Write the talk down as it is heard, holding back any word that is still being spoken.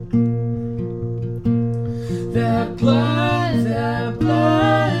The blood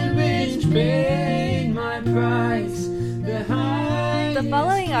which paid my price. The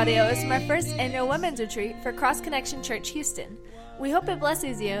following audio is from our first annual women's retreat for Cross Connection Church Houston. We hope it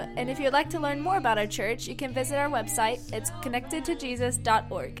blesses you, and if you'd like to learn more about our church, you can visit our website. It's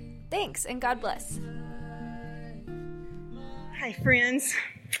connectedtojesus.org. Thanks, and God bless. Hi, friends.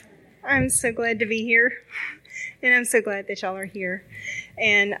 I'm so glad to be here, and I'm so glad that y'all are here.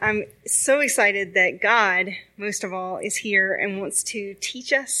 And I'm so excited that God, most of all, is here and wants to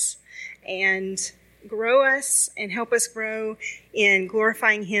teach us and grow us and help us grow in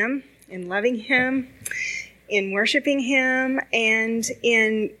glorifying Him, in loving Him, in worshiping Him, and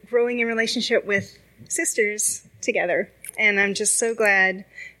in growing in relationship with sisters together. And I'm just so glad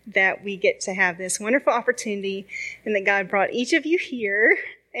that we get to have this wonderful opportunity and that God brought each of you here,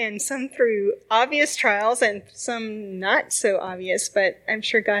 and some through obvious trials and some not so obvious, but I'm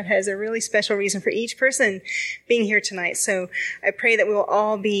sure God has a really special reason for each person being here tonight. So I pray that we'll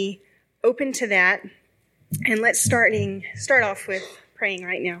all be open to that. And let's start off with praying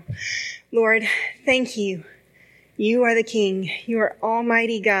right now. Lord, thank you. You are the King. You are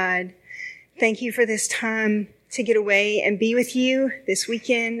Almighty God. Thank you for this time to get away and be with you this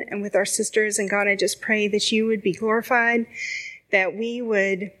weekend and with our sisters. And God, I just pray that you would be glorified, that we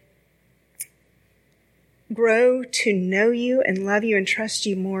would grow to know you and love you and trust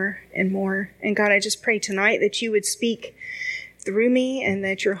you more and more. And God, I just pray tonight that you would speak through me and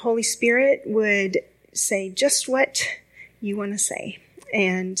that your Holy Spirit would say just what you want to say,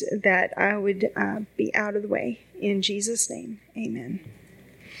 and that I would be out of the way. In Jesus' name, amen.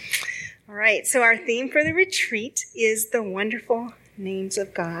 All right, so our theme for the retreat is the wonderful names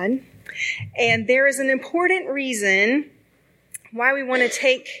of God. And there is an important reason why we want to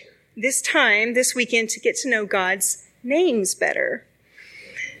take this time, this weekend, to get to know God's names better.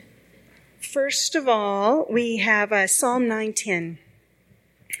 First of all, we have Psalm 9:10.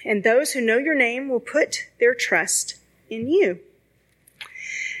 And those who know your name will put their trust in you.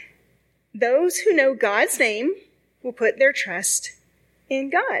 Those who know God's name will put their trust in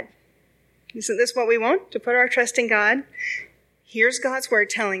God. Isn't this what we want? To put our trust in God? Here's God's word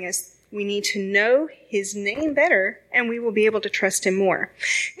telling us we need to know his name better, and we will be able to trust him more.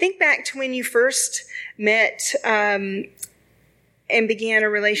 Think back to when you first met and began a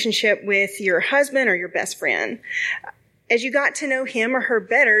relationship with your husband or your best friend. As you got to know him or her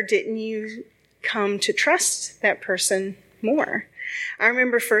better, didn't you come to trust that person more? I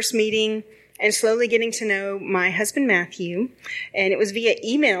remember first meeting and slowly getting to know my husband, Matthew, and it was via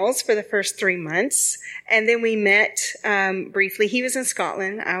emails for the first 3 months. And then we met briefly. He was in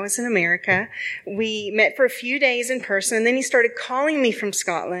Scotland. I was in America. We met for a few days in person, and then he started calling me from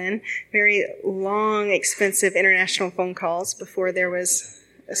Scotland, very long, expensive international phone calls before there was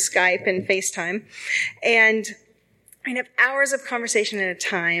a Skype and FaceTime. And I'd have hours of conversation at a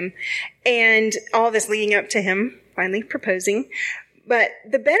time, and all this leading up to him finally proposing. But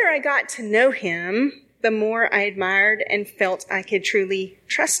the better I got to know him, the more I admired and felt I could truly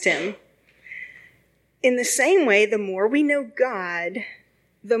trust him. In the same way, the more we know God,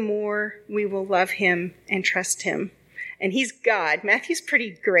 the more we will love him and trust him. And he's God. Matthew's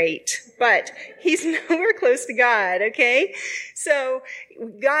pretty great, but he's nowhere close to God, okay? So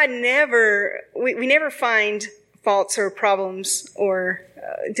God we never find faults or problems or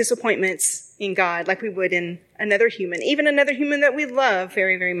disappointments in God like we would in another human, even another human that we love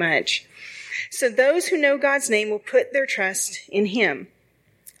very, very much. So those who know God's name will put their trust in him.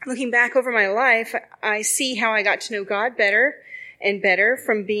 Looking back over my life, I see how I got to know God better and better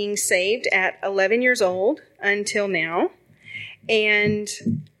from being saved at 11 years old until now. And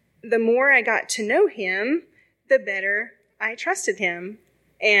the more I got to know him, the better I trusted him.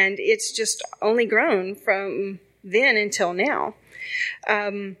 And it's just only grown from then until now.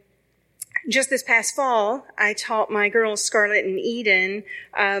 Just this past fall, I taught my girls, Scarlett and Eden,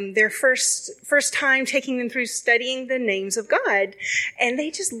 their first time taking them through studying the names of God. And they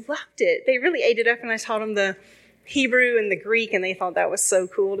just loved it. They really ate it up, and I taught them the Hebrew and the Greek, and they thought that was so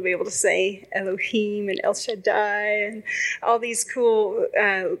cool to be able to say Elohim and El Shaddai and all these cool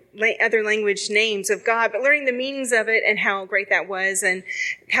other language names of God, but learning the meanings of it and how great that was and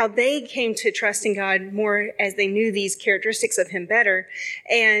how they came to trust in God more as they knew these characteristics of him better.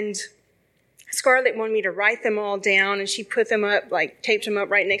 And Scarlett wanted me to write them all down, and she put them up, like taped them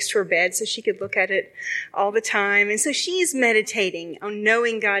up right next to her bed so she could look at it all the time. And so she's meditating on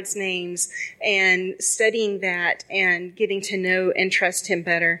knowing God's names and studying that and getting to know and trust him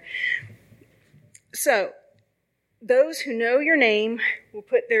better. So those who know your name will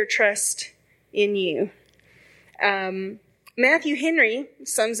put their trust in you. Matthew Henry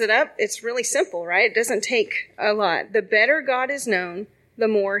sums it up. It's really simple, right? It doesn't take a lot. The better God is known, the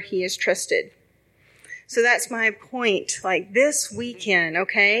more he is trusted. So that's my point, like this weekend,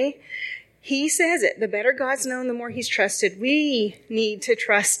 okay? He says it. The better God's known, the more he's trusted. We need to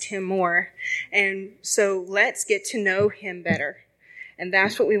trust him more. And so let's get to know him better. And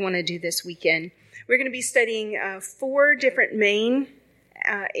that's what we want to do this weekend. We're going to be studying 4 different main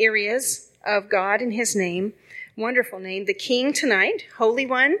areas of God and his name. Wonderful name. The King tonight, Holy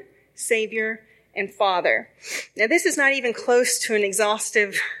One, Savior, and Father. Now, this is not even close to an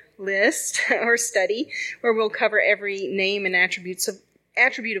exhaustive list or study where we'll cover every name and attribute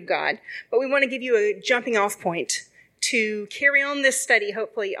of God, but we want to give you a jumping off point to carry on this study,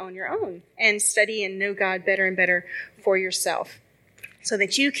 hopefully on your own, and study and know God better and better for yourself so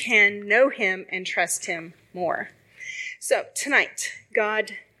that you can know him and trust him more. So tonight,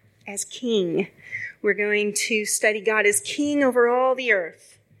 God as King. We're going to study God as King over all the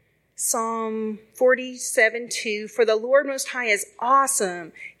earth. Psalm 47:2, for the Lord Most High is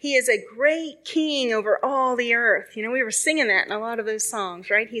awesome. He is a great king over all the earth. You know, we were singing that in a lot of those songs,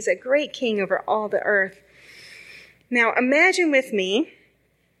 right? He's a great king over all the earth. Now, imagine with me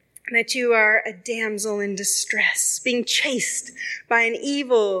that you are a damsel in distress, being chased by an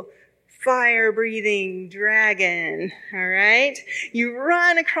evil, fire-breathing dragon, all right? You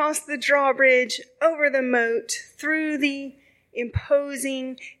run across the drawbridge, over the moat, through the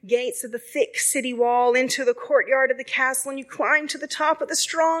imposing gates of the thick city wall into the courtyard of the castle, and you climb to the top of the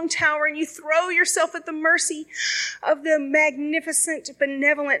strong tower, and you throw yourself at the mercy of the magnificent,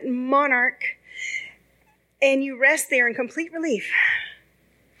 benevolent monarch, and you rest there in complete relief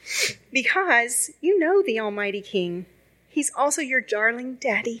because you know the Almighty King. He's also your darling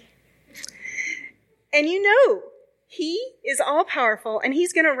daddy. And you know he is all-powerful, and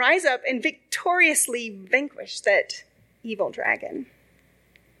he's going to rise up and victoriously vanquish that evil dragon.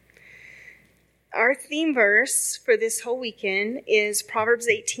 Our theme verse for this whole weekend is Proverbs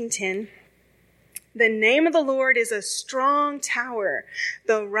 18:10. The name of the Lord is a strong tower.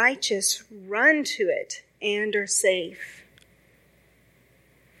 The righteous run to it and are safe.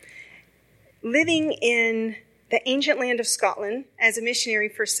 Living in the ancient land of Scotland as a missionary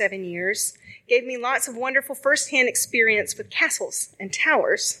for 7 years gave me lots of wonderful first-hand experience with castles and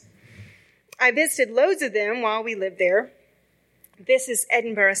towers. I visited loads of them while we lived there. This is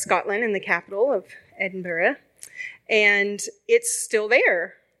Edinburgh, Scotland, and the capital of Edinburgh. And it's still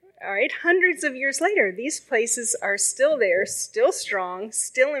there. All right, hundreds of years later, these places are still there, still strong,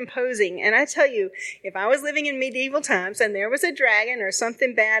 still imposing. And I tell you, if I was living in medieval times and there was a dragon or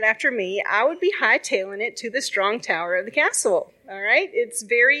something bad after me, I would be hightailing it to the strong tower of the castle. All right, it's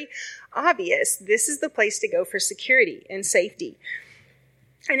very obvious. This is the place to go for security and safety.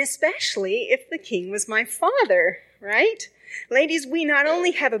 And especially if the king was my father, right? Ladies, we not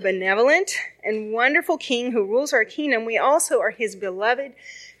only have a benevolent and wonderful king who rules our kingdom, we also are his beloved,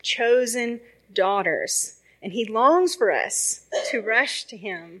 chosen daughters. And he longs for us to rush to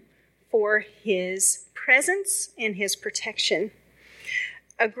him for his presence and his protection.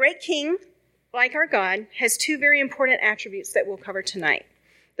 A great king, like our God, has 2 very important attributes that we'll cover tonight.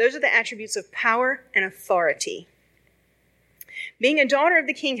 Those are the attributes of power and authority. Being a daughter of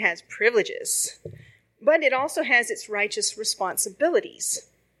the king has privileges, but it also has its righteous responsibilities.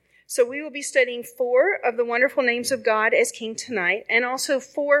 So we will be studying 4 of the wonderful names of God as King tonight, and also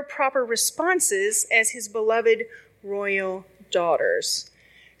 4 proper responses as his beloved royal daughters.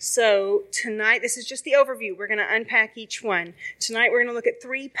 So tonight, this is just the overview. We're going to unpack each one. Tonight we're going to look at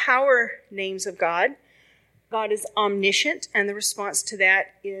 3 power names of God. God is omniscient, and the response to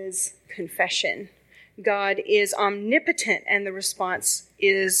that is confession. God is omnipotent, and the response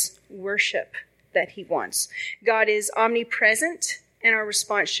is worship that he wants. God is omnipresent, and our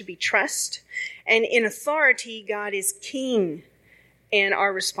response should be trust. And in authority, God is king, and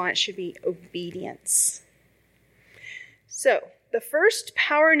our response should be obedience. So, the first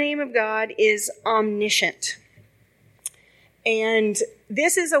power name of God is omniscient. And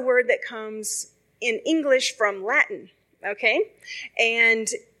this is a word that comes in English from Latin, okay? And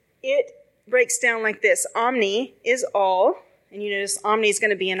it breaks down like this. Omni is all, and you notice omni is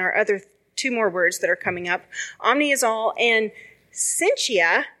going to be in our other 2 more words that are coming up. Omni is all, and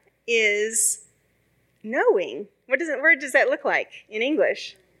scientia is knowing. What does that look like in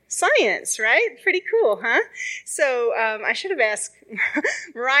English? Science, right? Pretty cool, huh? So I should have asked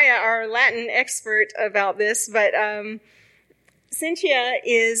Mariah, our Latin expert, about this, but scientia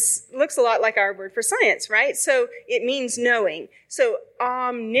looks a lot like our word for science, right? So it means knowing. So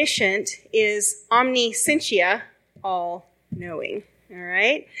omniscient is omniscientia, all knowing. All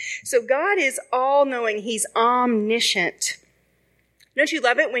right? So God is all knowing. He's omniscient. Don't you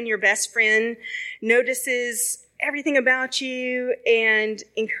love it when your best friend notices everything about you and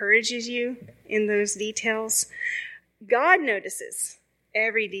encourages you in those details? God notices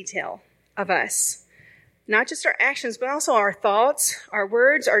every detail of us, not just our actions, but also our thoughts, our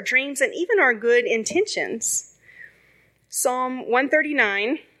words, our dreams, and even our good intentions. Psalm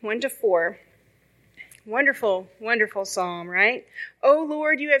 139, 1-4. Wonderful, wonderful psalm, right? O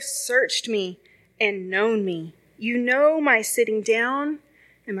Lord, you have searched me and known me. You know my sitting down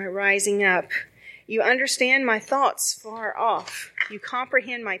and my rising up. You understand my thoughts far off. You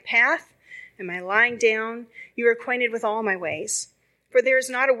comprehend my path and my lying down. You are acquainted with all my ways. For there is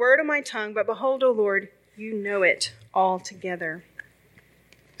not a word on my tongue, but behold, O Lord, you know it altogether.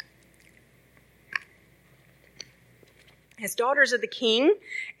 As daughters of the King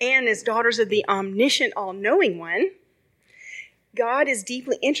and as daughters of the omniscient, all-knowing one, God is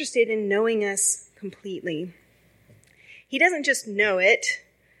deeply interested in knowing us completely. He doesn't just know it,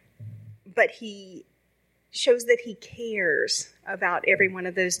 but he shows that he cares about every one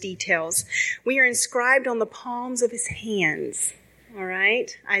of those details. We are inscribed on the palms of his hands, all right?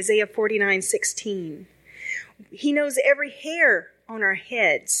 Isaiah 49:16. He knows every hair on our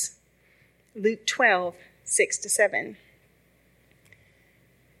heads. Luke 12:6-7.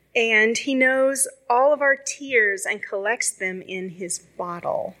 And he knows all of our tears and collects them in his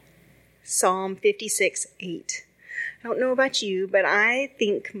bottle. Psalm 56:8. I don't know about you, but I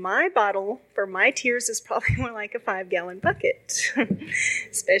think my bottle for my tears is probably more like a 5-gallon bucket,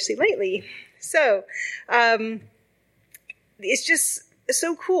 especially lately. So, it's just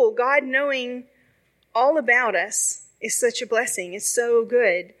so cool. God knowing all about us is such a blessing. It's so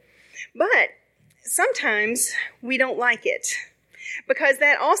good. But sometimes we don't like it, because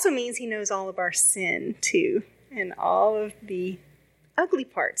that also means he knows all of our sin too, and all of the ugly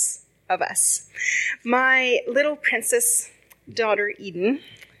parts of us. My little princess daughter, Eden,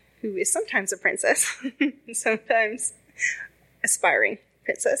 who is sometimes a princess, sometimes aspiring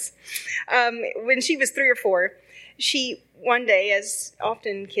princess, when she was 3 or 4, she one day, as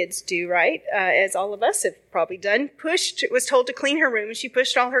often kids do, right, as all of us have probably done, was told to clean her room, and she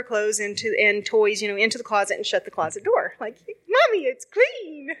pushed all her clothes and toys, into the closet and shut the closet door. Like, Mommy, it's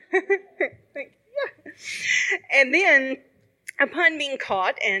clean. Like, yeah. And then, upon being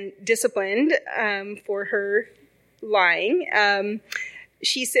caught and disciplined for her lying,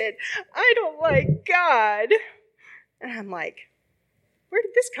 she said, "I don't like God." And I'm like, where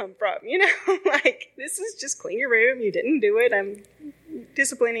did this come from? Like, this is just clean your room. You didn't do it. I'm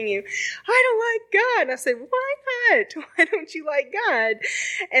disciplining you. I don't like God. And I said, why not? Why don't you like God?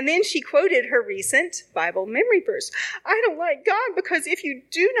 And then she quoted her recent Bible memory verse. I don't like God because if you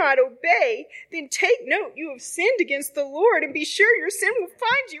do not obey, then take note you have sinned against the Lord, and be sure your sin will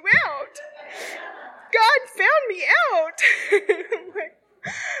find you out. God found me out. I'm like,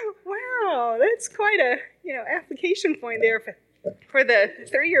 wow, that's quite a, application point there for the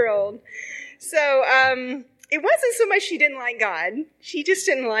 3-year-old. So, it wasn't so much she didn't like God. She just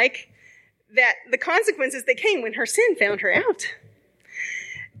didn't like that the consequences that came when her sin found her out.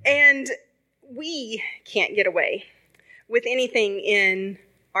 And we can't get away with anything in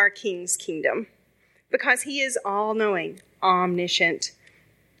our King's kingdom, because he is all-knowing, omniscient.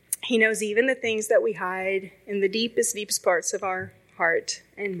 He knows even the things that we hide in the deepest parts of our heart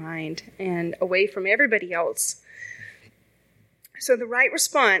and mind, and away from everybody else. So the right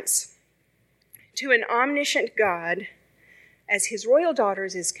response to an omniscient God as his royal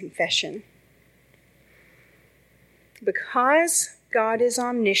daughters is confession. Because God is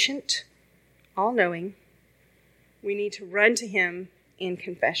omniscient, all-knowing, we need to run to him in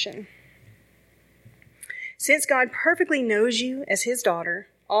confession. Since God perfectly knows you as his daughter,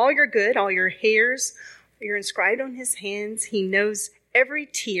 all your good, all your hairs, you're inscribed on his hands, he knows every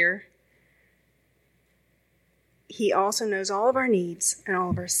tear. He also knows all of our needs and all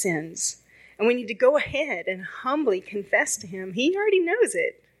of our sins. And we need to go ahead and humbly confess to him. He already knows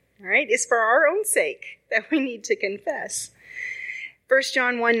it, all right? It's for our own sake that we need to confess. 1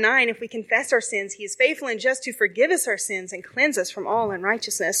 John 1:9, if we confess our sins, he is faithful and just to forgive us our sins and cleanse us from all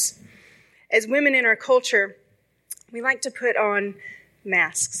unrighteousness. As women in our culture, we like to put on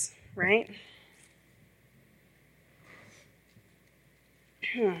masks, right?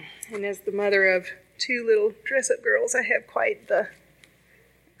 And as the mother of 2 little dress-up girls, I have quite the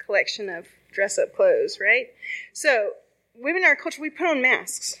collection of dress-up clothes, right? So, women in our culture, we put on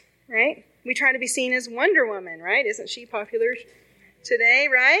masks, right? We try to be seen as Wonder Woman, right? Isn't she popular today,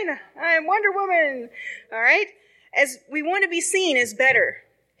 right? I'm Wonder Woman, all right? As we want to be seen as better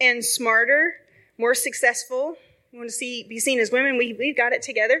and smarter, more successful. We want to be seen as women. We've got it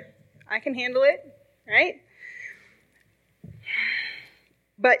together. I can handle it, right?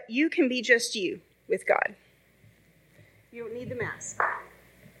 But you can be just you with God. You don't need the mask.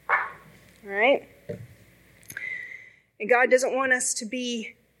 All right? And God doesn't want us to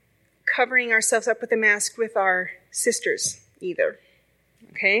be covering ourselves up with a mask with our sisters either.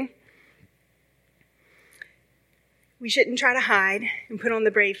 Okay? We shouldn't try to hide and put on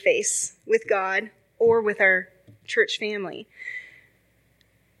the brave face with God or with our church family.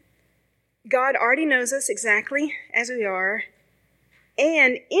 God already knows us exactly as we are.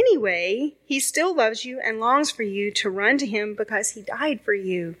 And anyway, he still loves you and longs for you to run to him because he died for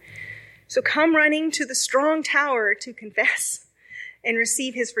you. So come running to the strong tower to confess and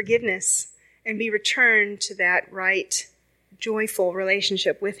receive his forgiveness and be returned to that right, joyful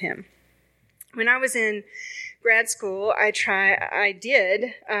relationship with him. When I was in grad school, I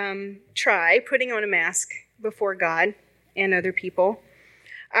did try putting on a mask before God and other people.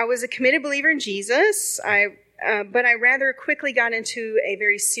 I was a committed believer in Jesus, but I rather quickly got into a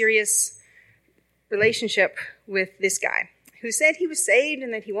very serious relationship with this guy who said he was saved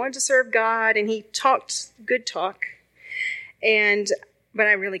and that he wanted to serve God, and he talked good talk. But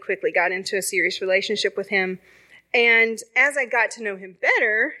I really quickly got into a serious relationship with him. And as I got to know him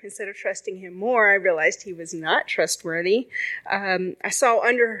better, instead of trusting him more, I realized he was not trustworthy. I saw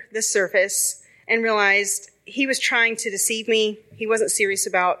under the surface and realized he was trying to deceive me. He wasn't serious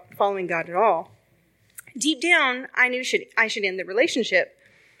about following God at all. Deep down, I knew I should end the relationship.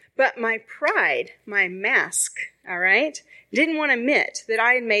 But my pride, my mask, all right, didn't want to admit that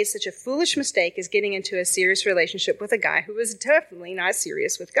I had made such a foolish mistake as getting into a serious relationship with a guy who was definitely not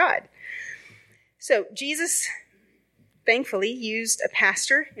serious with God. So Jesus thankfully used a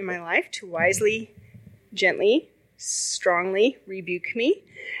pastor in my life to wisely, gently, strongly rebuke me.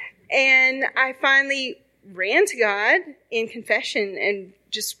 And I finally ran to God in confession and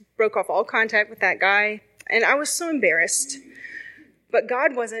just broke off all contact with that guy. And I was so embarrassed. But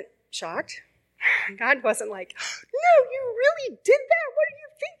God wasn't shocked. God wasn't like, no, you really did that? What are you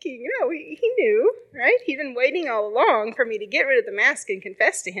thinking? No, he knew, right? He'd been waiting all along for me to get rid of the mask and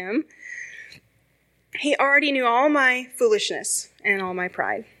confess to him. He already knew all my foolishness and all my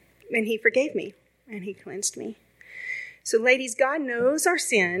pride. And he forgave me and he cleansed me. So ladies, God knows our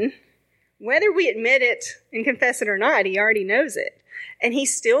sin. Whether we admit it and confess it or not, he already knows it. And he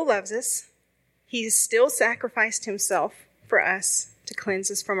still loves us. He's still sacrificed himself for us to cleanse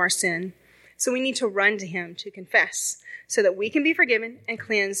us from our sin. So we need to run to him to confess so that we can be forgiven and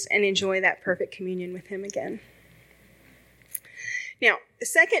cleansed and enjoy that perfect communion with him again. Now, the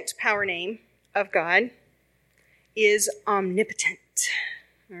second power name of God is omnipotent.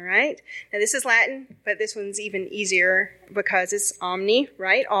 All right. Now, this is Latin, but this one's even easier because it's omni,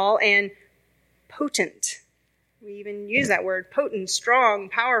 right? All, and potent. We even use that word, potent, strong,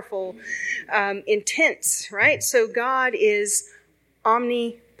 powerful, intense, right? So God is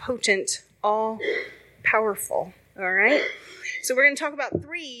omnipotent, all powerful, all right? So we're going to talk about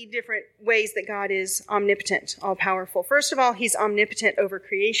 3 different ways that God is omnipotent, all powerful. First of all, he's omnipotent over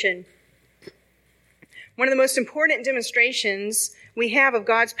creation. One of the most important demonstrations we have of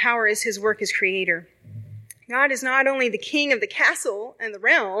God's power is his work as creator. God is not only the king of the castle and the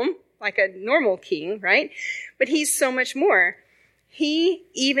realm, like a normal king, right? But he's so much more. He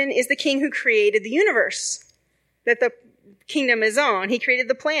even is the king who created the universe that the kingdom is on. He created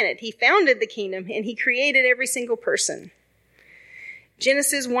the planet. He founded the kingdom, and he created every single person.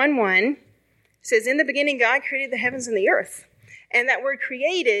 Genesis 1:1 says, in the beginning, God created the heavens and the earth. And that word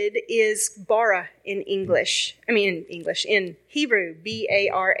created is bara in Hebrew,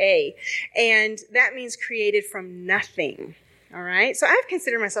 B-A-R-A. And that means created from nothing. All right. So I've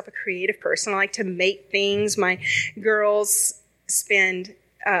considered myself a creative person. I like to make things. My girls spend,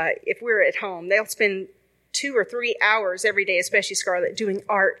 if we're at home, they'll spend 2 or 3 hours every day, especially Scarlett, doing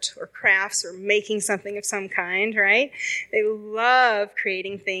art or crafts or making something of some kind, right? They love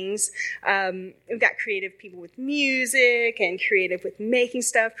creating things. We've got creative people with music and creative with making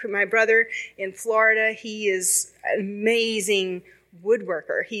stuff. My brother in Florida, he is an amazing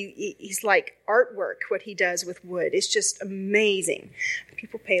woodworker. He's like artwork, what he does with wood. It's just amazing.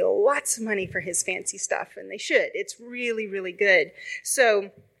 People pay lots of money for his fancy stuff, and they should. It's really, really good.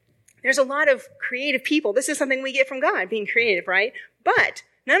 So there's a lot of creative people. This is something we get from God, being creative, right? But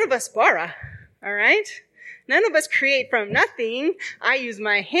none of us bara, all right? None of us create from nothing. I use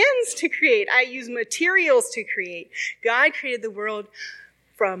my hands to create. I use materials to create. God created the world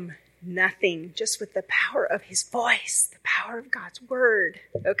from nothing, just with the power of his voice, the power of God's word,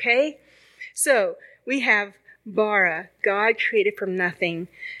 okay? So we have bara, God created from nothing.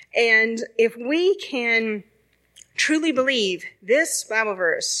 And if we can truly believe this Bible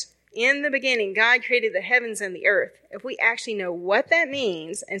verse, In the beginning, God created the heavens and the earth. If we actually know what that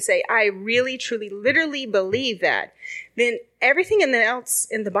means and say, I really, truly, literally believe that, then everything else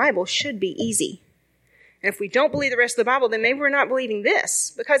in the Bible should be easy. And if we don't believe the rest of the Bible, then maybe we're not believing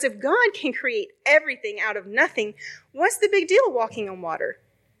this. Because if God can create everything out of nothing, what's the big deal walking on water?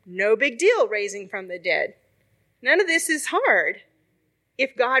 No big deal raising from the dead. None of this is hard.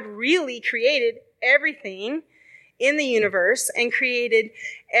 If God really created everything in the universe and created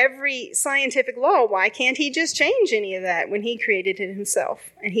every scientific law, why can't he just change any of that when he created it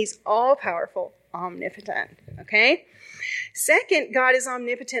himself? And he's all-powerful, omnipotent, okay? Second, God is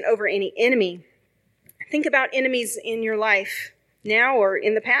omnipotent over any enemy. Think about enemies in your life now or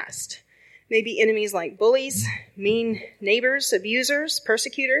in the past. Maybe enemies like bullies, mean neighbors, abusers,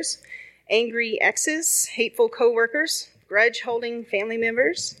 persecutors, angry exes, hateful coworkers, grudge-holding family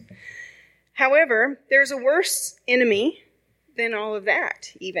members. However, there's a worse enemy than all of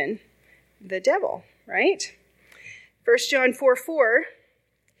that, even the devil, right? 1 John 4:4,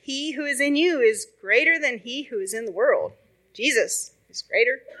 he who is in you is greater than he who is in the world. Jesus is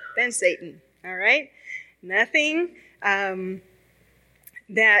greater than Satan, all right? Nothing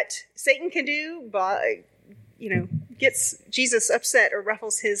that Satan can do, gets Jesus upset or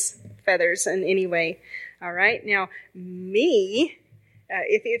ruffles his feathers in any way, all right? Now,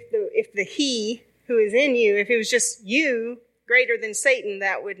 if the he who is in you, if it was just you greater than Satan,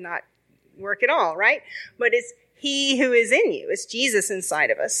 that would not work at all, right? But it's he who is in you. It's Jesus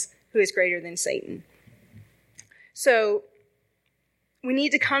inside of us who is greater than Satan. So we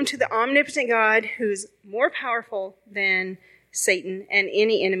need to come to the omnipotent God who's more powerful than Satan and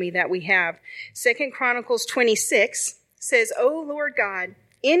any enemy that we have. 2 Chronicles 26 says, O Lord God,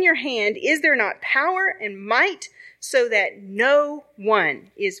 in your hand is there not power and might, so that no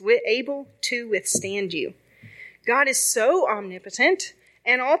one is able to withstand you? God is so omnipotent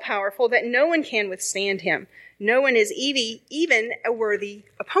and all-powerful that no one can withstand him. No one is even a worthy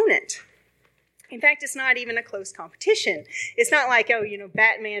opponent. In fact, it's not even a close competition. It's not like,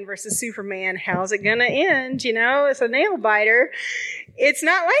 Batman versus Superman, how's it going to end? It's a nail biter. It's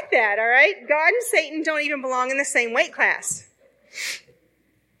not like that, all right? God and Satan don't even belong in the same weight class.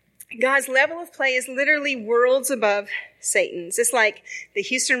 God's level of play is literally worlds above Satan's. It's like the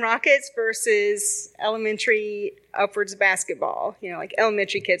Houston Rockets versus elementary upwards basketball, like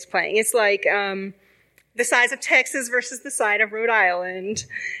elementary kids playing. It's like the size of Texas versus the size of Rhode Island.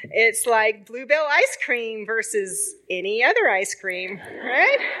 It's like Bluebell ice cream versus any other ice cream,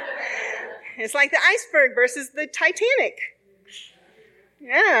 right? It's like the iceberg versus the Titanic.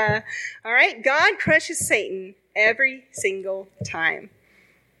 Yeah. All right. God crushes Satan every single time.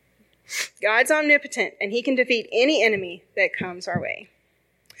 God's omnipotent, and he can defeat any enemy that comes our way.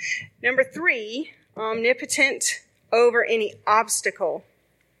 Number 3, omnipotent over any obstacle.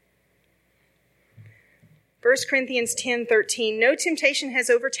 1 Corinthians 10:13, no temptation has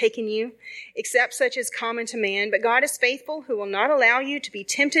overtaken you, except such as common to man, but God is faithful, who will not allow you to be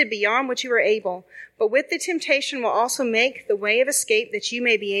tempted beyond what you are able, but with the temptation will also make the way of escape that you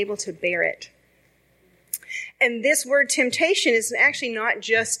may be able to bear it. And this word temptation is actually not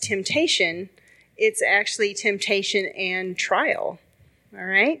just temptation, it's actually temptation and trial, all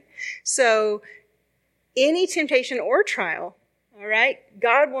right? So any temptation or trial, all right,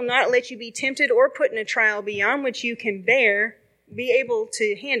 God will not let you be tempted or put in a trial beyond what you can bear, be able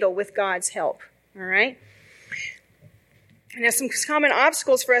to handle with God's help, all right? Now, some common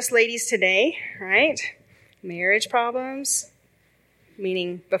obstacles for us ladies today, right? Marriage problems,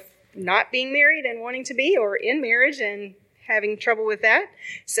 meaning not being married and wanting to be, or in marriage and having trouble with that.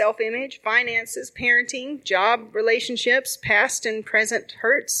 Self-image, finances, parenting, job relationships, past and present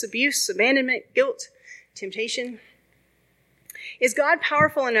hurts, abuse, abandonment, guilt, temptation. Is God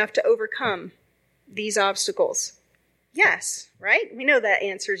powerful enough to overcome these obstacles? Yes, right? We know that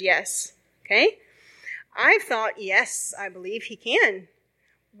answer is yes, okay? I've thought, yes, I believe he can.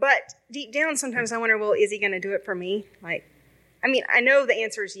 But deep down, sometimes I wonder, well, is he going to do it for me? I know the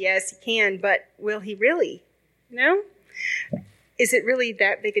answer is yes, he can, but will he really? Is it really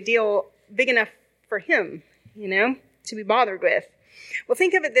that big a deal, big enough for him, to be bothered with? Well,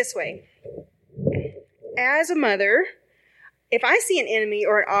 think of it this way. As a mother, if I see an enemy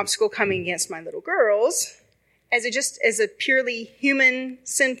or an obstacle coming against my little girls, as a purely human,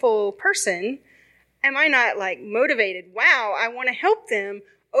 sinful person, am I not motivated? Wow, I want to help them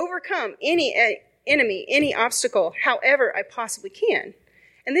overcome any enemy, any obstacle, however I possibly can.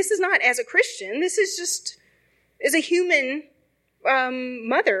 And this is not as a Christian. This is just as a human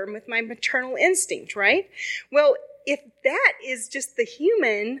mother with my maternal instinct, right? Well, if that is just the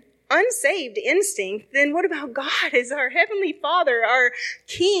human unsaved instinct, then what about God as our Heavenly Father, our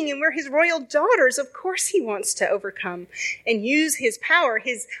King, and we're His royal daughters? Of course He wants to overcome and use His power,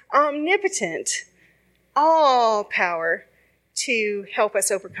 His omnipotent, all power, to help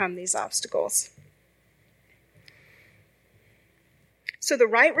us overcome these obstacles. So the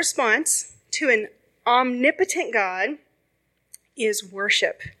right response to an omnipotent God is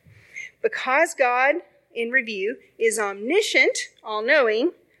worship. Because God, in review, is omniscient,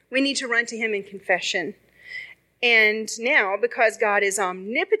 all-knowing, we need to run to Him in confession. And now, because God is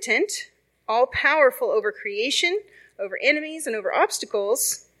omnipotent, all-powerful over creation, over enemies, and over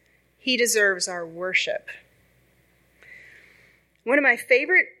obstacles, He deserves our worship. One of my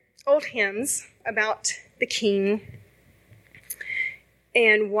favorite old hymns about the King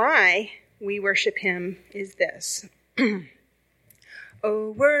and why we worship Him is this.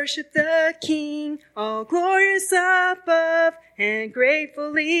 Oh, worship the King, all glorious above, and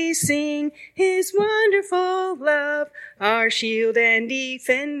gratefully sing His wonderful love. Our shield and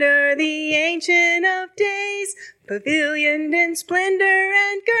defender, the Ancient of Days, pavilioned in splendor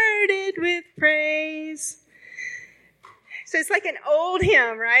and girded with praise. So it's like an old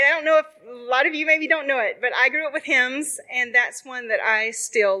hymn, right? I don't know if a lot of you maybe don't know it, but I grew up with hymns, and that's one that I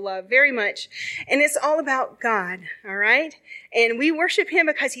still love very much. And it's all about God, all right? And we worship Him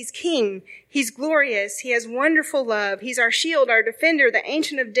because He's King. He's glorious. He has wonderful love. He's our shield, our defender, the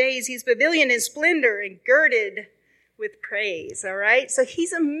Ancient of Days. He's pavilioned in splendor and girded with praise, all right? So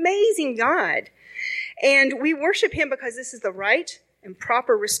He's amazing God. And we worship Him because this is the right and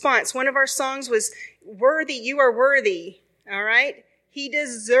proper response. One of our songs was, "Worthy, you are worthy." All right? He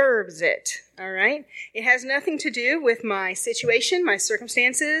deserves it. All right? It has nothing to do with my situation, my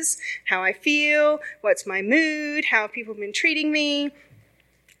circumstances, how I feel, what's my mood, how people have been treating me.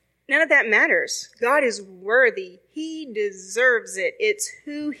 None of that matters. God is worthy. He deserves it. It's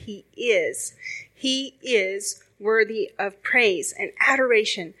who He is. He is worthy of praise and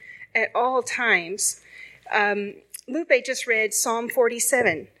adoration at all times. Lupe just read Psalm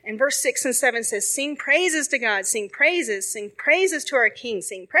 47, and verse 6 and 7 says, "Sing praises to God, sing praises to our King,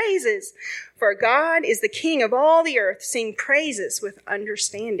 sing praises, for God is the King of all the earth, sing praises with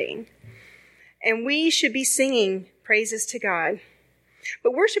understanding." And we should be singing praises to God.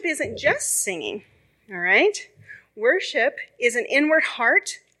 But worship isn't just singing, all right? Worship is an inward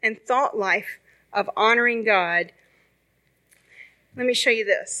heart and thought life of honoring God. Let me show you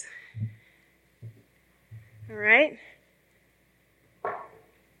this. All right?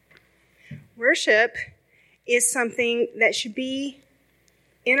 Worship is something that should be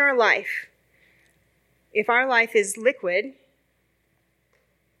in our life. If our life is liquid,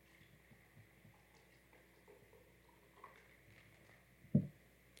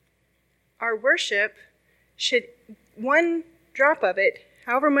 our worship should, one drop of it,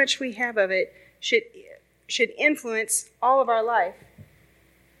 however much we have of it, should influence all of our life.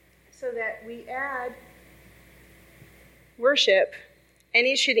 So that we add worship, and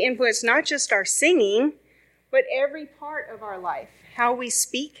it should influence not just our singing, but every part of our life. How we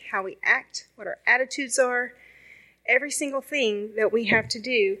speak, how we act, what our attitudes are. Every single thing that we have to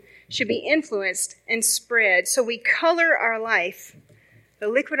do should be influenced and spread. So we color our life. The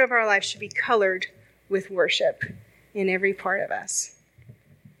liquid of our life should be colored with worship in every part of us.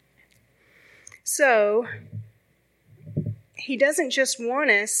 So He doesn't just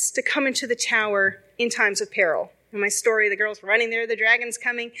want us to come into the tower in times of peril. In my story, the girl's running there, the dragon's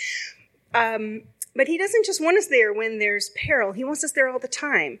coming. But He doesn't just want us there when there's peril. He wants us there all the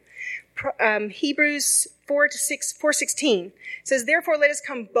time. Hebrews 4:16 says, "Therefore let us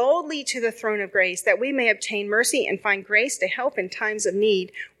come boldly to the throne of grace, that we may obtain mercy and find grace to help in times of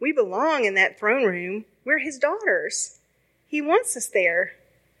need." We belong in that throne room. We're His daughters. He wants us there.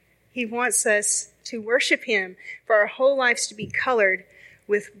 He wants us to worship Him, for our whole lives to be colored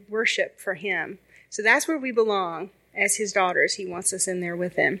with worship for Him. So that's where we belong as His daughters. He wants us in there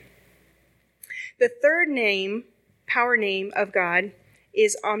with Him. The third name, power name of God,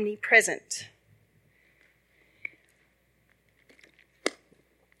 is omnipresent.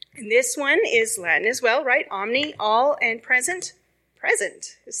 And this one is Latin as well, right? Omni, all, and present.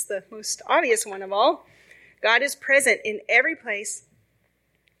 Present is the most obvious one of all. God is present in every place,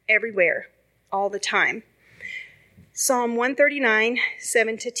 everywhere, all the time. Psalm 139,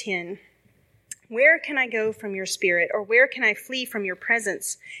 7-10. "Where can I go from your spirit, or where can I flee from your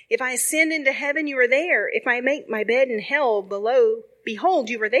presence? If I ascend into heaven, you are there. If I make my bed in hell below, behold,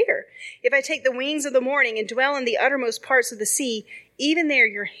 you are there. If I take the wings of the morning and dwell in the uttermost parts of the sea, even there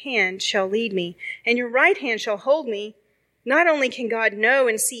your hand shall lead me, and your right hand shall hold me." Not only can God know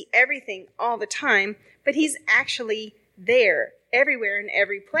and see everything all the time, but He's actually there everywhere in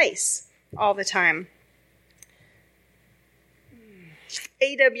every place, all the time.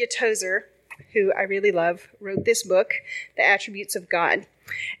 A.W. Tozer, who I really love, wrote this book, The Attributes of God.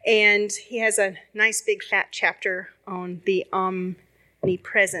 And he has a nice big fat chapter on the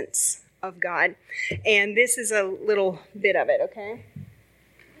omnipresence of God. And this is a little bit of it, okay?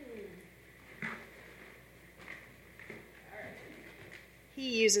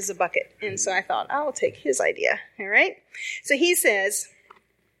 He uses a bucket, and so I thought, I'll take his idea, all right? So he says,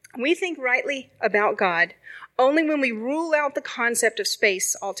 we think rightly about God only when we rule out the concept of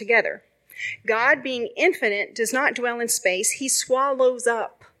space altogether. God, being infinite, does not dwell in space. He swallows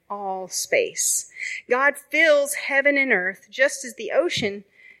up all space. God fills heaven and earth just as the ocean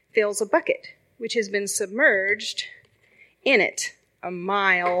fills a bucket, which has been submerged in it a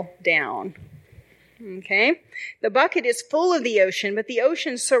mile down. Okay? The bucket is full of the ocean, but the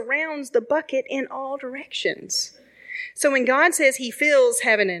ocean surrounds the bucket in all directions. So when God says he fills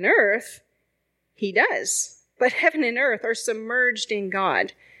heaven and earth, he does. But heaven and earth are submerged in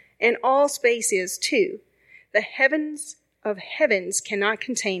God, and all space is too. The heavens of heavens cannot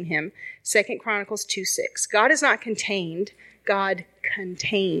contain him. 2 Chronicles 2:6. God is not contained. God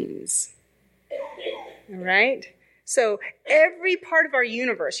contains. All right? So every part of our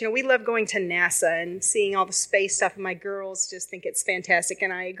universe, we love going to NASA and seeing all the space stuff, and my girls just think it's fantastic,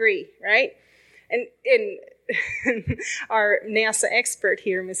 and I agree, right? And our NASA expert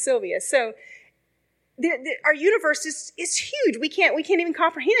here, Miss Sylvia. So our universe is huge. We can't even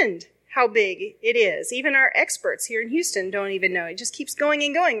comprehend how big it is. Even our experts here in Houston don't even know. It just keeps going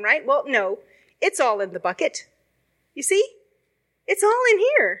and going, right? Well, no, it's all in the bucket. You see? It's all in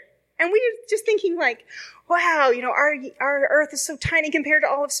here. And we're just thinking like, wow, our earth is so tiny compared to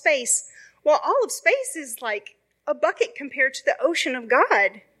all of space. Well, all of space is like a bucket compared to the ocean of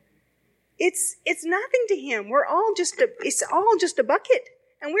God. It's nothing to him. It's all just a bucket.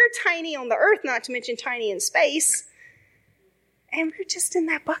 And we're tiny on the earth, not to mention tiny in space. And we're just in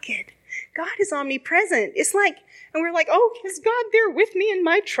that bucket. God is omnipresent. It's like, and we're like, oh, is God there with me in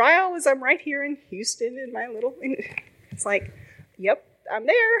my trial as I'm right here in Houston in my little, it's like, yep. I'm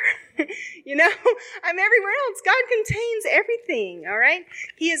there. I'm everywhere else. God contains everything, all right?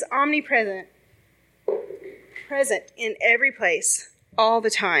 He is omnipresent, present in every place, all the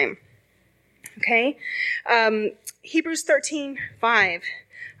time, okay? Hebrews 13:5,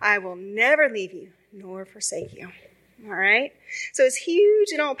 I will never leave you nor forsake you, all right? So it's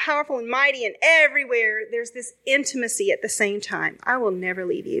huge and all powerful and mighty, and everywhere there's this intimacy at the same time. I will never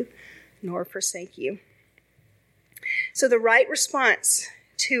leave you nor forsake you. So the right response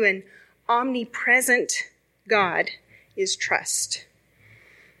to an omnipresent God is trust.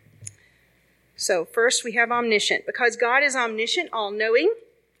 So first we have omniscient. Because God is omniscient, all-knowing,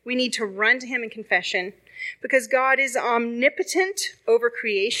 we need to run to him in confession. Because God is omnipotent over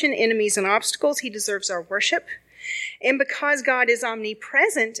creation, enemies, and obstacles, he deserves our worship. And because God is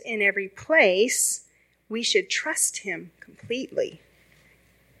omnipresent in every place, we should trust him completely.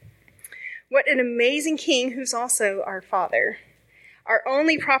 What an amazing King who's also our Father. Our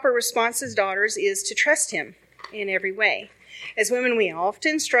only proper response as daughters is to trust him in every way. As women, we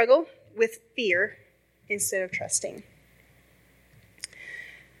often struggle with fear instead of trusting.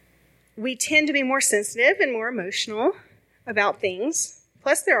 We tend to be more sensitive and more emotional about things.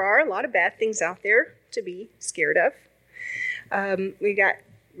 Plus, there are a lot of bad things out there to be scared of. We got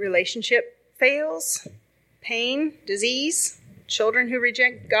relationship fails, pain, disease, children who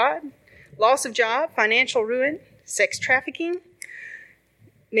reject God, loss of job, financial ruin, sex trafficking,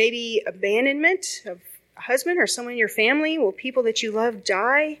 maybe abandonment of a husband or someone in your family. Will people that you love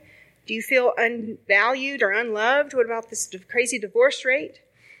die? Do you feel unvalued or unloved? What about this crazy divorce rate?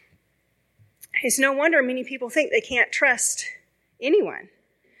 It's no wonder many people think they can't trust anyone.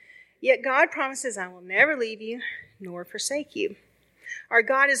 Yet God promises, I will never leave you nor forsake you. Our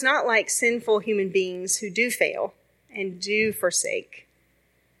God is not like sinful human beings who do fail and do forsake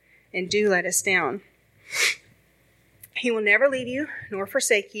and do let us down. He will never leave you nor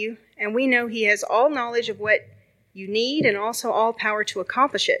forsake you, and we know he has all knowledge of what you need and also all power to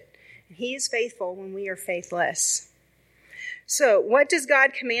accomplish it. And he is faithful when we are faithless. So, what does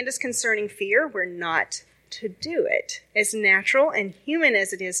God command us concerning fear? We're not to do it. As natural and human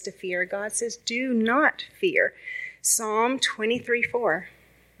as it is to fear, God says, do not fear. Psalm 23:4,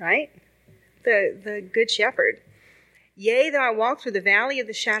 right? The Good Shepherd. Yea, though I walk through the valley of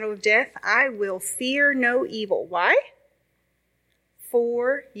the shadow of death, I will fear no evil. Why?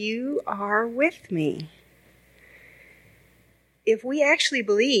 For you are with me. If we actually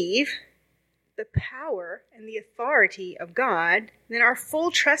believe the power and the authority of God, then our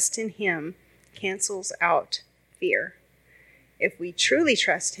full trust in him cancels out fear. If we truly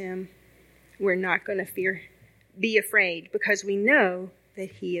trust him, we're not going to be afraid, because we know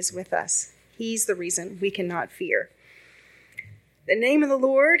that he is with us. He's the reason we cannot fear. The name of the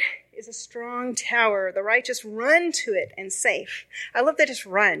Lord is a strong tower. The righteous run to it and safe. I love that it's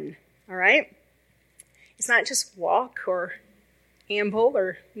run, all right? It's not just walk or amble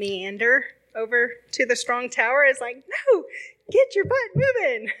or meander over to the strong tower. It's like, no, get your butt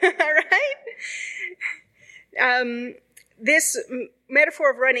moving, all right? This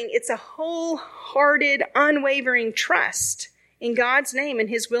metaphor of running, it's a wholehearted, unwavering trust in God's name and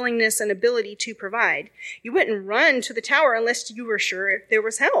his willingness and ability to provide. You wouldn't run to the tower unless you were sure there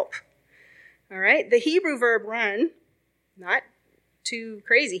was help. All right? The Hebrew verb run, not too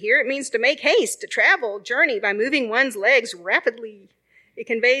crazy here. It means to make haste, to travel, journey by moving one's legs rapidly. It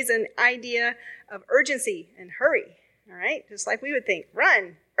conveys an idea of urgency and hurry. All right? Just like we would think,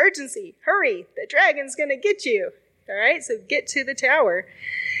 run, urgency, hurry, the dragon's going to get you. All right? So get to the tower.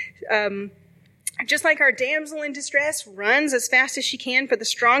 Just like our damsel in distress runs as fast as she can for the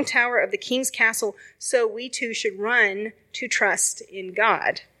strong tower of the king's castle, so we too should run to trust in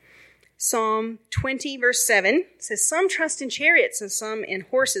God. Psalm 20, verse 7 says, some trust in chariots and some in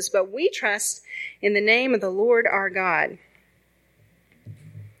horses, but we trust in the name of the Lord our God.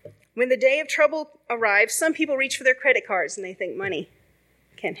 When the day of trouble arrives, some people reach for their credit cards and they think money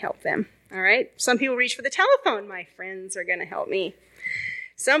can help them. All right? Some people reach for the telephone. My friends are going to help me.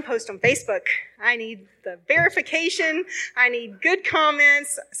 Some post on Facebook, I need the verification, I need good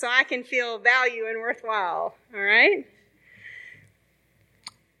comments so I can feel value and worthwhile, all right?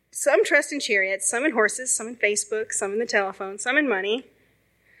 Some trust in chariots, some in horses, some in Facebook, some in the telephone, some in money.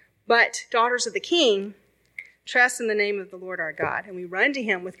 But daughters of the King trust in the name of the Lord our God, and we run to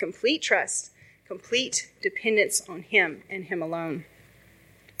him with complete trust, complete dependence on him and him alone.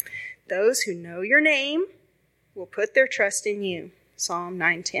 Those who know your name will put their trust in you. Psalm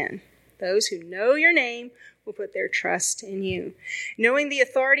 9:10. Those who know your name will put their trust in you. Knowing the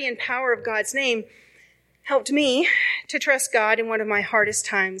authority and power of God's name helped me to trust God in one of my hardest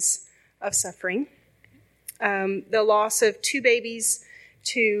times of suffering. The loss of 2 babies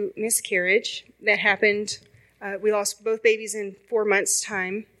to miscarriage that happened. We lost both babies in 4 months'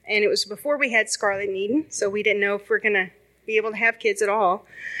 time, and it was before we had Scarlett and Eden, so we didn't know if we're going to be able to have kids at all.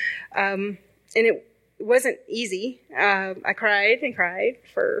 And it wasn't easy. I cried and cried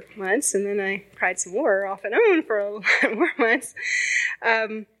for months, and then I cried some more off and on for a lot more months.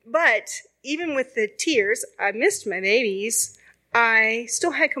 But even with the tears, I missed my babies. I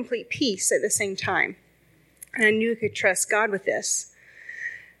still had complete peace at the same time. And I knew I could trust God with this.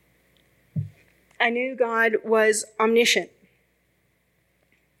 I knew God was omniscient.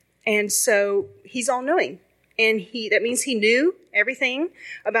 And so he's all-knowing. And that means he knew everything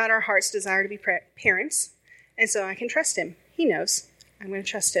about our heart's desire to be parents. And so I can trust him. He knows. I'm going to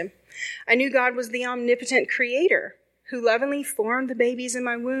trust him. I knew God was the omnipotent creator who lovingly formed the babies in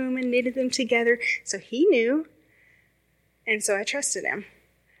my womb and knitted them together. So he knew. And so I trusted him.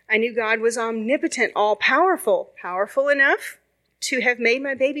 I knew God was omnipotent, all-powerful, powerful enough to have made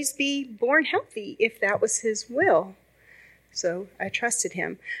my babies be born healthy if that was his will. So I trusted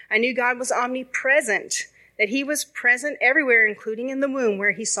him. I knew God was omnipresent, that he was present everywhere, including in the womb,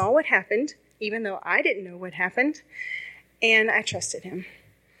 where he saw what happened, even though I didn't know what happened, and I trusted him.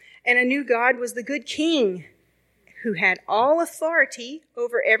 And I knew God was the good king who had all authority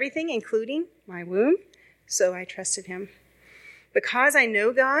over everything, including my womb, so I trusted him. Because I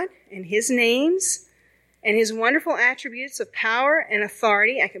know God and his names and his wonderful attributes of power and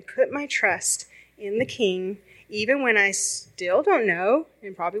authority, I can put my trust in the king, even when I still don't know,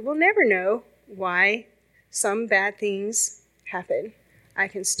 and probably will never know, why some bad things happen. I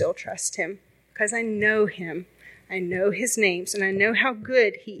can still trust him because I know him. I know his names, and I know how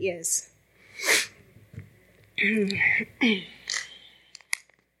good he is.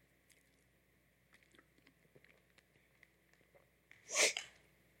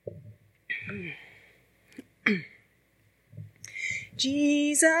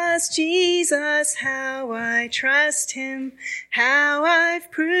 Jesus, Jesus, how I trust him, how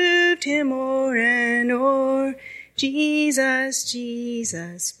I've proved him o'er and o'er. Jesus,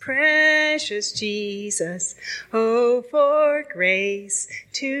 Jesus, precious Jesus, oh, for grace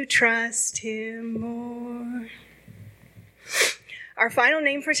to trust him more. Our final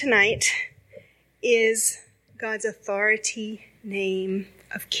name for tonight is God's authority name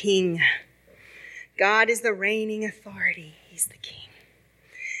of King. God is the reigning authority. He's the King.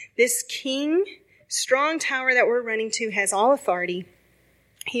 This King, strong tower that we're running to, has all authority.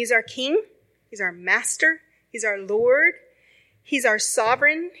 He's our King. He's our Master. He's our Lord. He's our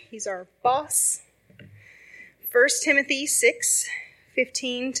sovereign. He's our boss. 1 Timothy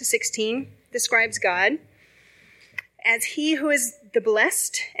 6:15-16 describes God as he who is the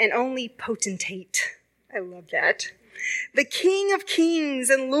blessed and only potentate. I love that. The King of kings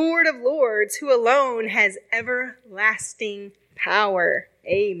and Lord of lords, who alone has everlasting power.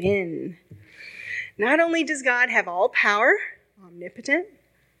 Amen. Not only does God have all power, omnipotent,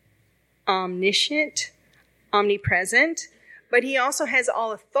 omniscient, omnipresent, but he also has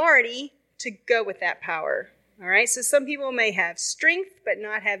all authority to go with that power. All right, so some people may have strength but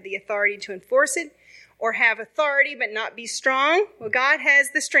not have the authority to enforce it, or have authority but not be strong. Well, God has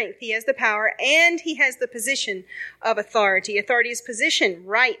the strength, he has the power, and he has the position of authority. Authority is position,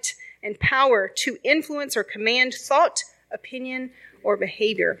 right, and power to influence or command thought, opinion, or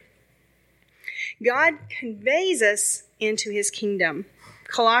behavior. God conveys us into his kingdom.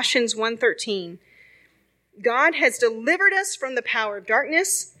 Colossians 1:13. God has delivered us from the power of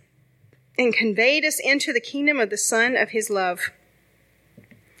darkness and conveyed us into the kingdom of the Son of his love.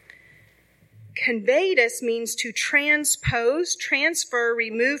 Conveyed us means to transpose, transfer,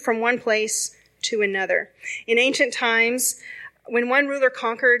 remove from one place to another. In ancient times, when one ruler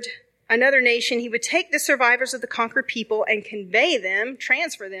conquered another nation, he would take the survivors of the conquered people and convey them,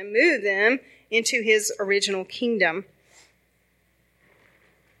 transfer them, move them into his original kingdom.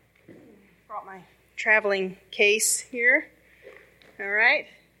 Brought my traveling case here. All right.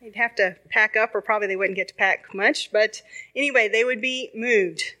 They'd have to pack up, or probably they wouldn't get to pack much. But anyway, they would be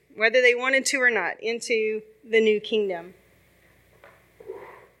moved, whether they wanted to or not, into the new kingdom.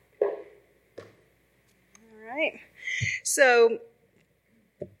 All right. So,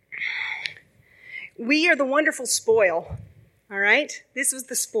 we are the wonderful spoil. All right? This was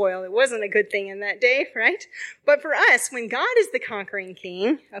the spoil. It wasn't a good thing in that day, right? But for us, when God is the conquering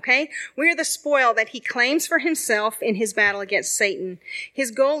king, okay, we are the spoil that he claims for himself in his battle against Satan.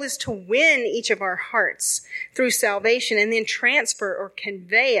 His goal is to win each of our hearts through salvation and then transfer or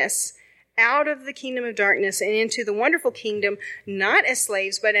convey us out of the kingdom of darkness and into the wonderful kingdom, not as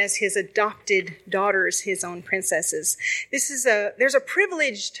slaves, but as his adopted daughters, his own princesses. There's a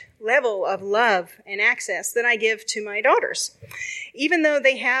privileged level of love and access that I give to my daughters. Even though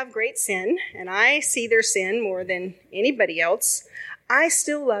they have great sin, and I see their sin more than anybody else, I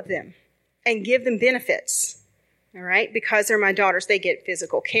still love them and give them benefits, all right, because they're my daughters. They get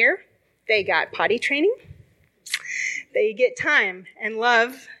physical care. They got potty training. They get time and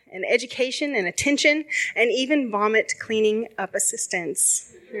love and education and attention and even vomit cleaning up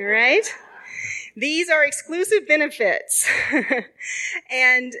assistance, all right? These are exclusive benefits,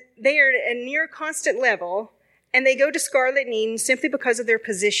 and they are at a near constant level, and they go to scarlet needing simply because of their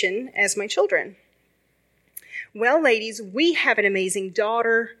position as my children. Well, ladies, we have an amazing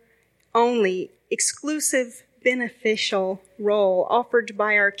daughter-only, exclusive, beneficial role offered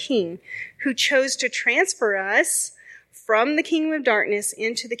by our King, who chose to transfer us from the kingdom of darkness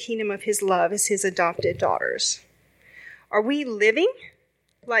into the kingdom of his love as his adopted daughters. Are we living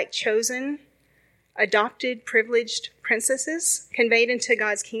like chosen, adopted, privileged princesses conveyed into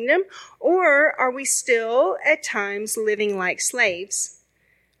God's kingdom? Or are we still at times living like slaves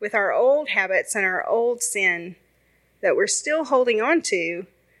with our old habits and our old sin that we're still holding on to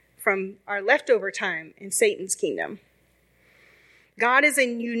from our leftover time in Satan's kingdom? God is a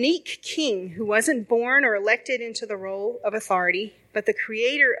unique king who wasn't born or elected into the role of authority, but the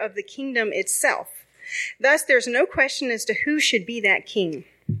creator of the kingdom itself. Thus, there's no question as to who should be that king.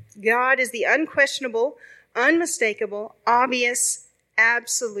 God is the unquestionable, unmistakable, obvious,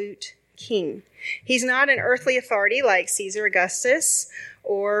 absolute king. He's not an earthly authority like Caesar Augustus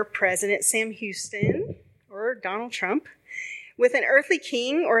or President Sam Houston or Donald Trump. With an earthly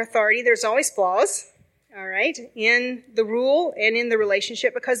king or authority, there's always flaws, all right, in the rule and in the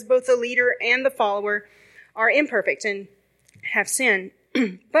relationship, because both the leader and the follower are imperfect and have sin.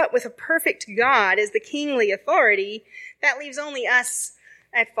 But with a perfect God as the kingly authority, that leaves only us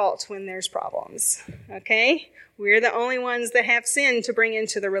at fault when there's problems, okay? We're the only ones that have sin to bring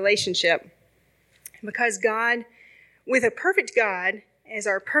into the relationship. Because God, with a perfect God as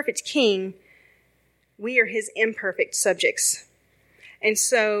our perfect king, we are his imperfect subjects. And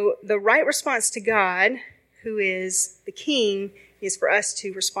so the right response to God, who is the king, is for us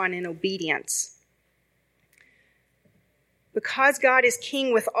to respond in obedience. Because God is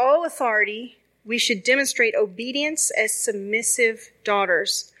king with all authority, we should demonstrate obedience as submissive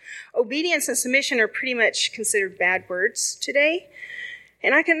daughters. Obedience and submission are pretty much considered bad words today,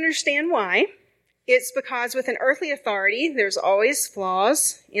 and I can understand why. It's because with an earthly authority, there's always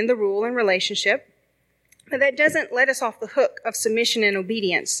flaws in the rule and relationship, but that doesn't let us off the hook of submission and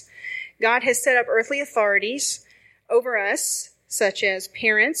obedience. God has set up earthly authorities over us, such as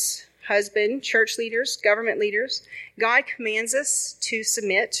parents, husband, church leaders, government leaders, God commands us to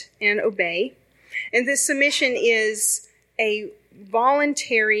submit and obey. And this submission is a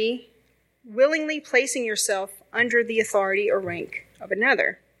voluntary, willingly placing yourself under the authority or rank of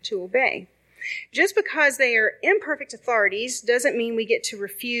another to obey. Just because they are imperfect authorities doesn't mean we get to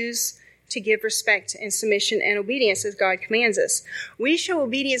refuse to give respect and submission and obedience as God commands us. We show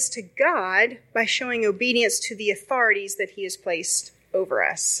obedience to God by showing obedience to the authorities that he has placed over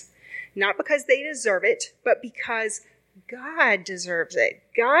us. Not because they deserve it, but because God deserves it.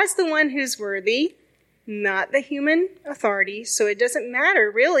 God's the one who's worthy, not the human authority. So it doesn't matter,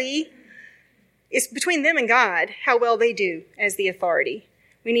 really. It's between them and God how well they do as the authority.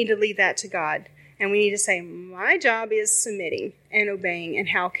 We need to leave that to God. And we need to say, my job is submitting and obeying. And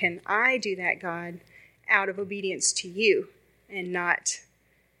how can I do that, God, out of obedience to you and not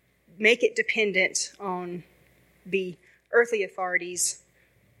make it dependent on the earthly authorities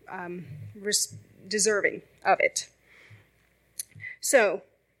deserving of it. So,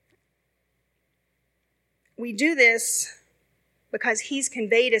 we do this because he's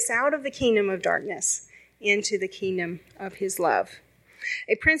conveyed us out of the kingdom of darkness into the kingdom of his love.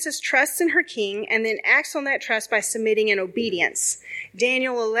 A princess trusts in her king and then acts on that trust by submitting in obedience.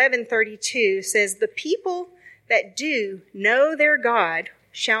 Daniel 11:32 says, the people that do know their God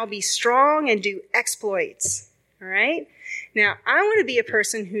shall be strong and do exploits. All right? Now, I want to be a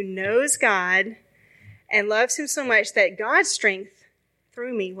person who knows God and loves him so much that God's strength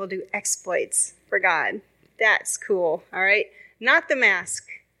through me will do exploits for God. That's cool. All right? Not the mask.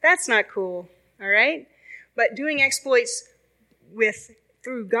 That's not cool. All right? But doing exploits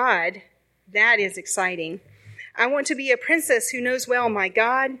through God, that is exciting. I want to be a princess who knows well my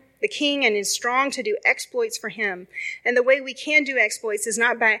God, the king, and is strong to do exploits for him. And the way we can do exploits is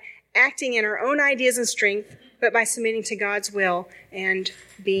not by acting in our own ideas and strength, but by submitting to God's will and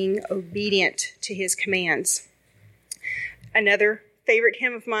being obedient to his commands. Another favorite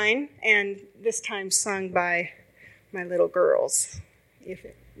hymn of mine, and this time sung by my little girls. If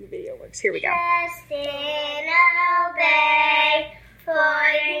the video works, here we go. Trust and obey, for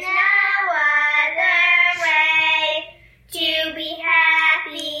there's no other way to be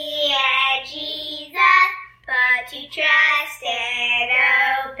happy at Jesus, but to trust and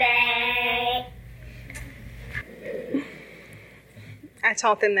obey. I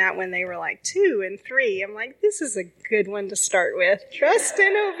taught them that when they were like 2 and 3. I'm like, this is a good one to start with. Trust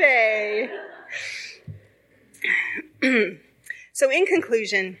and obey. So in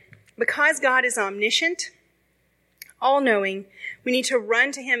conclusion, because God is omniscient, all-knowing, we need to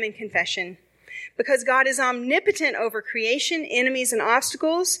run to him in confession. Because God is omnipotent over creation, enemies, and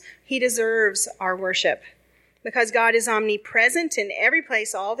obstacles, he deserves our worship. Because God is omnipresent in every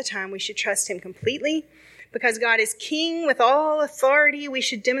place all the time, we should trust him completely. Because God is king with all authority, we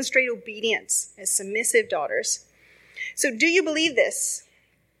should demonstrate obedience as submissive daughters. So do you believe this?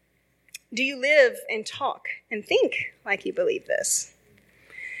 Do you live and talk and think like you believe this?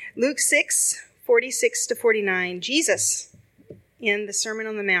 Luke 6:46-49, Jesus, in the Sermon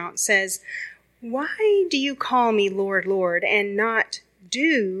on the Mount, says, "Why do you call me Lord, Lord, and not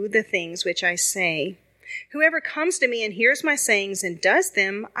do the things which I say? Whoever comes to me and hears my sayings and does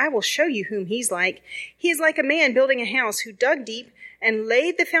them, I will show you whom he's like. He is like a man building a house who dug deep and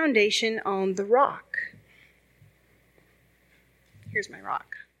laid the foundation on the rock." Here's my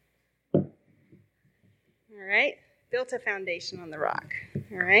rock. All right? Built a foundation on the rock.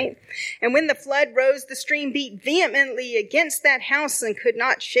 All right? And when the flood rose, the stream beat vehemently against that house and could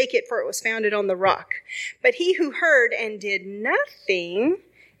not shake it, for it was founded on the rock. But he who heard and did nothing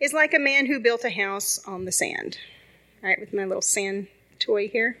is like a man who built a house on the sand. All right, with my little sand toy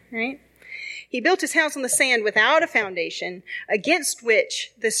here, right? He built his house on the sand without a foundation, against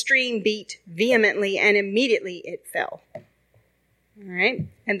which the stream beat vehemently, and immediately it fell. All right?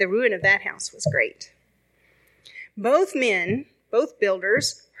 And the ruin of that house was great. Both men, both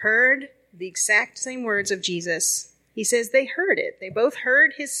builders, heard the exact same words of Jesus. He says they heard it. They both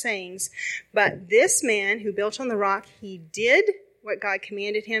heard his sayings. But this man who built on the rock, he did what God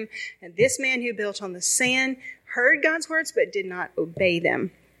commanded him. And this man who built on the sand heard God's words but did not obey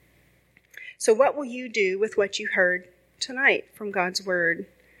them. So what will you do with what you heard tonight from God's word?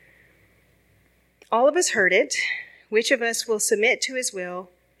 All of us heard it. Which of us will submit to his will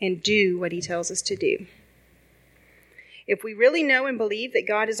and do what he tells us to do? If we really know and believe that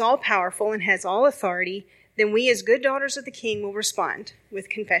God is all-powerful and has all authority, then we as good daughters of the King will respond with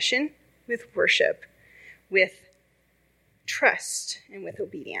confession, with worship, with trust, and with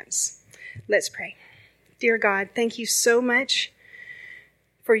obedience. Let's pray. Dear God, thank you so much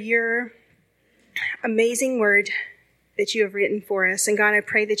for your amazing word that you have written for us. And God, I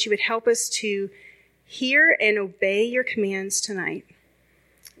pray that you would help us to hear and obey your commands tonight.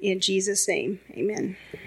 In Jesus' name, amen.